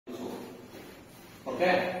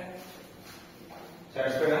Okay.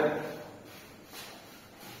 Satisfied?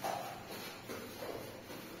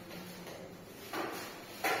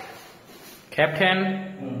 Captain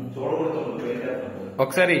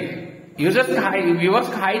ఒకసారి viewers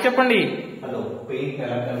hi చెప్పండి. Hello, paint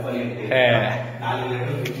ఎలా కలపాలి అంటే 4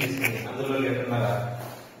 లీటర్లు తీసుకుని అందులో లీటర్న్నర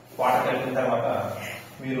వాటర్ కలిపిన తర్వాత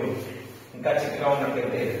మీరు ఇంకా చిక్కగా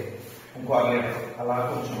ఉన్నట్లయితే ఇంకో 1 లీటర్ అలా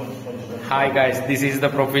కొంచెం కొంచెం కొంచెం. Hi guys, this is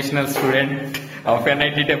the professional student of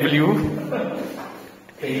NITW.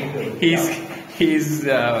 He's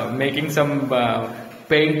making some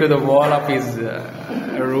paint to the wall of his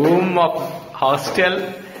room of hostel.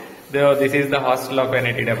 This is the hostel of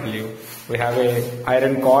NITW. We have a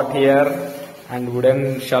iron cot here and wooden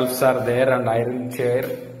shelves are there and iron chair.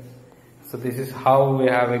 So this is how we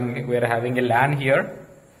are having a LAN here.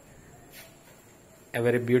 A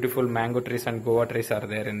very beautiful mango trees and guava trees are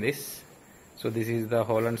there in this. So this is the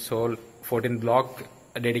whole and soul 14 block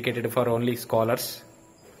dedicated for only scholars.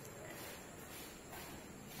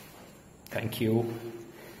 Thank you.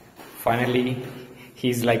 Finally,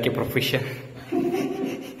 he's like a profession.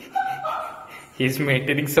 He's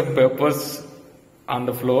maintaining some papers on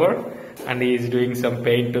the floor and he is doing some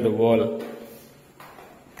paint to the wall.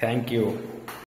 Thank you.